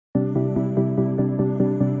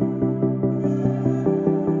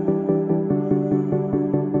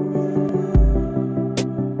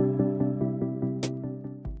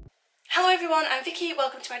everyone, I'm Vicky,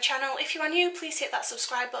 welcome to my channel. If you are new, please hit that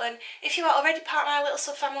subscribe button. If you are already part of my little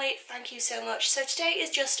sub family, thank you so much. So today is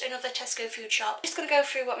just another Tesco food shop. I'm just going to go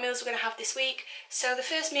through what meals we're going to have this week. So the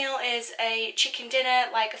first meal is a chicken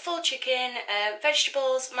dinner, like a full chicken,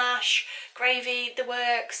 vegetables, mash, gravy, the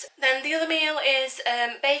works. Then the other meal is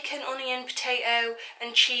bacon, onion, potato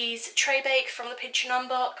and cheese tray bake from the Pinch of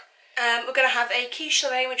Nombok. We're going to have a quiche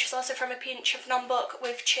lorraine, which is also from a Pinch of Nombok,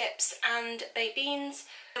 with chips and baked beans.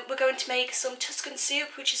 We're going to make some Tuscan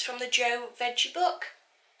soup, which is from the Joe Veggie Book.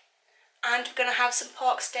 And we're going to have some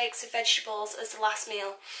pork steaks with vegetables as the last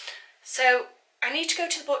meal. So I need to go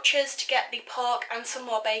to the butcher's to get the pork and some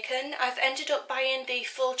more bacon. I've ended up buying the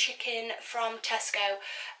full chicken from Tesco.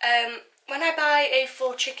 When I buy a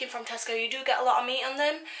full chicken from Tesco, you do get a lot of meat on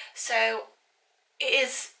them. So it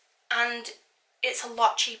is, and it's a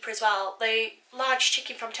lot cheaper as well. The large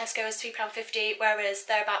chicken from Tesco is £3.50, whereas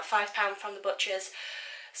they're about £5 from the butcher's.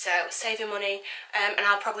 So saving money, and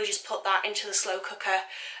I'll probably just put that into the slow cooker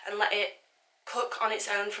and let it cook on its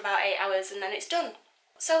own for about 8 hours and then it's done.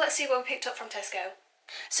 So let's see what we picked up from Tesco.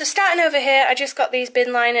 So starting over here, I just got these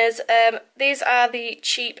bin liners. These are the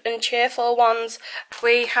cheap and cheerful ones.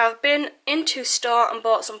 We have been into store and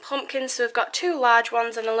bought some pumpkins, so we've got 2 large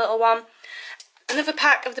ones and a little one. Another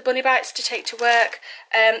pack of the bunny bites to take to work.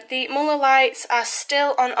 The Muller lights are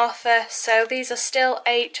still on offer, so these are still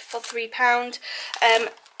 8 for £3.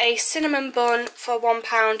 A cinnamon bun for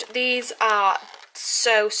 £1. These are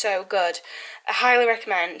so good. I highly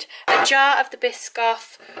recommend. A jar of the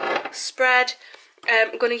Biscoff spread.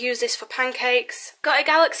 I'm going to use this for pancakes. Got a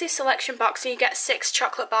Galaxy selection box and you get 6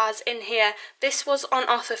 chocolate bars in here. This was on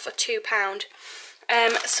offer for £2.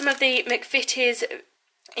 Some of the McVitie's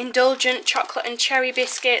indulgent chocolate and cherry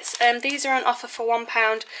biscuits. These are on offer for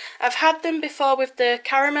 £1. I've had them before with the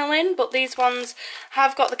caramel in, but these ones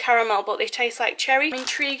have got the caramel but they taste like cherry. I'm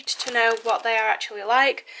intrigued to know what they are actually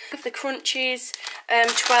like. The Crunchies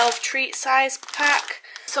 12 treat size pack.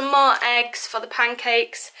 Some more eggs for the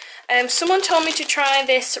pancakes. Someone told me to try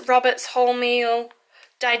this Robert's wholemeal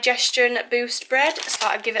digestion boost bread, so I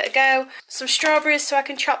thought I'd give it a go. Some strawberries so I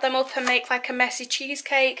can chop them up and make like a messy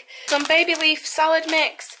cheesecake. Some baby leaf salad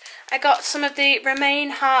mix. I got some of the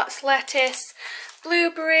romaine hearts lettuce,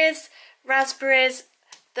 blueberries, raspberries,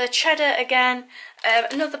 the cheddar again,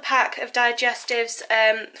 another pack of digestives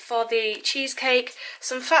for the cheesecake,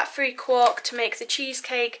 some fat-free quark to make the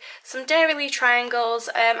cheesecake, some Dairy triangles.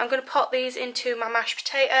 I'm going to put these into my mashed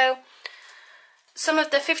potato. Some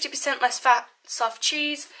of the 50% less fat soft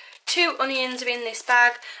cheese, 2 onions are in this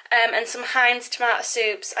bag, and some Heinz tomato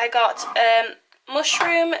soups. I got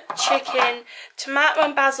mushroom, chicken, tomato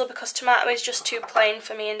and basil because tomato is just too plain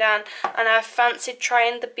for me and Dan, and I've fancied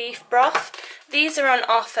trying the beef broth. These are on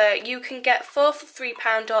offer. You can get 4 for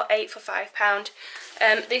 £3 or 8 for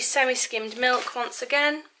 £5. This semi-skimmed milk once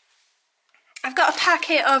again. I've got a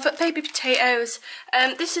packet of baby potatoes.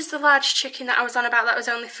 This is the large chicken that I was on about, that was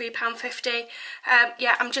only £3.50.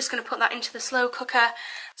 Yeah, I'm just going to put that into the slow cooker.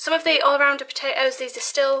 Some of the all-rounder potatoes, these are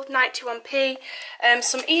still 91p.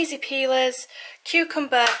 Some easy peelers,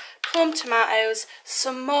 cucumber, plum tomatoes,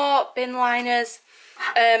 some more bin liners,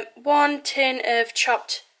 1 tin of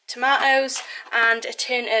chopped tomatoes and a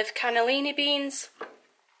tin of cannellini beans.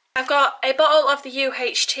 I've got a bottle of the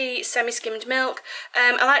UHT semi-skimmed milk.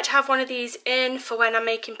 I like to have one of these in for when I'm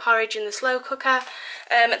making porridge in the slow cooker.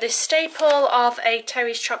 The staple of a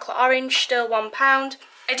Terry's chocolate orange, still £1.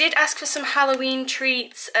 I did ask for some Halloween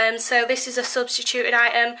treats, so this is a substituted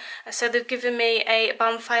item. So they've given me a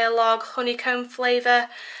bonfire log honeycomb flavour.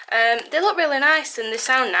 They look really nice and they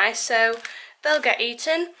sound nice, so they'll get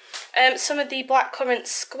eaten. Some of the blackcurrant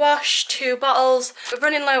squash, 2 bottles. We're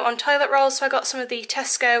running low on toilet rolls, so I got some of the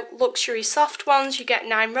Tesco luxury soft ones. You get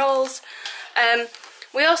 9 rolls.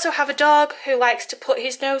 We also have a dog who likes to put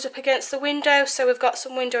his nose up against the window, so we've got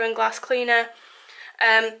some window and glass cleaner.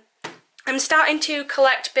 I'm starting to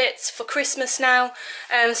collect bits for Christmas now,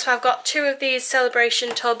 so I've got 2 of these celebration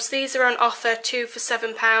tubs. These are on offer, 2 for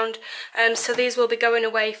 £7, so these will be going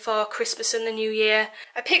away for Christmas and the New Year.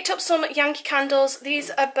 I picked up some Yankee candles.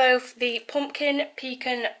 These are both the pumpkin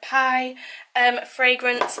pecan pie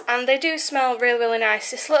fragrance, and they do smell really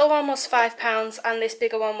nice. This little one was £5 and this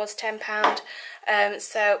bigger one was £10,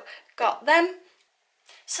 so got them.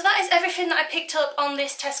 So that is everything that I picked up on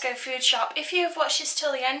this Tesco food shop. If you have watched this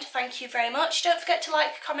till the end, thank you very much. Don't forget to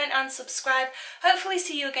like, comment and subscribe. Hopefully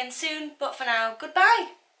see you again soon, but for now,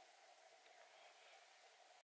 goodbye!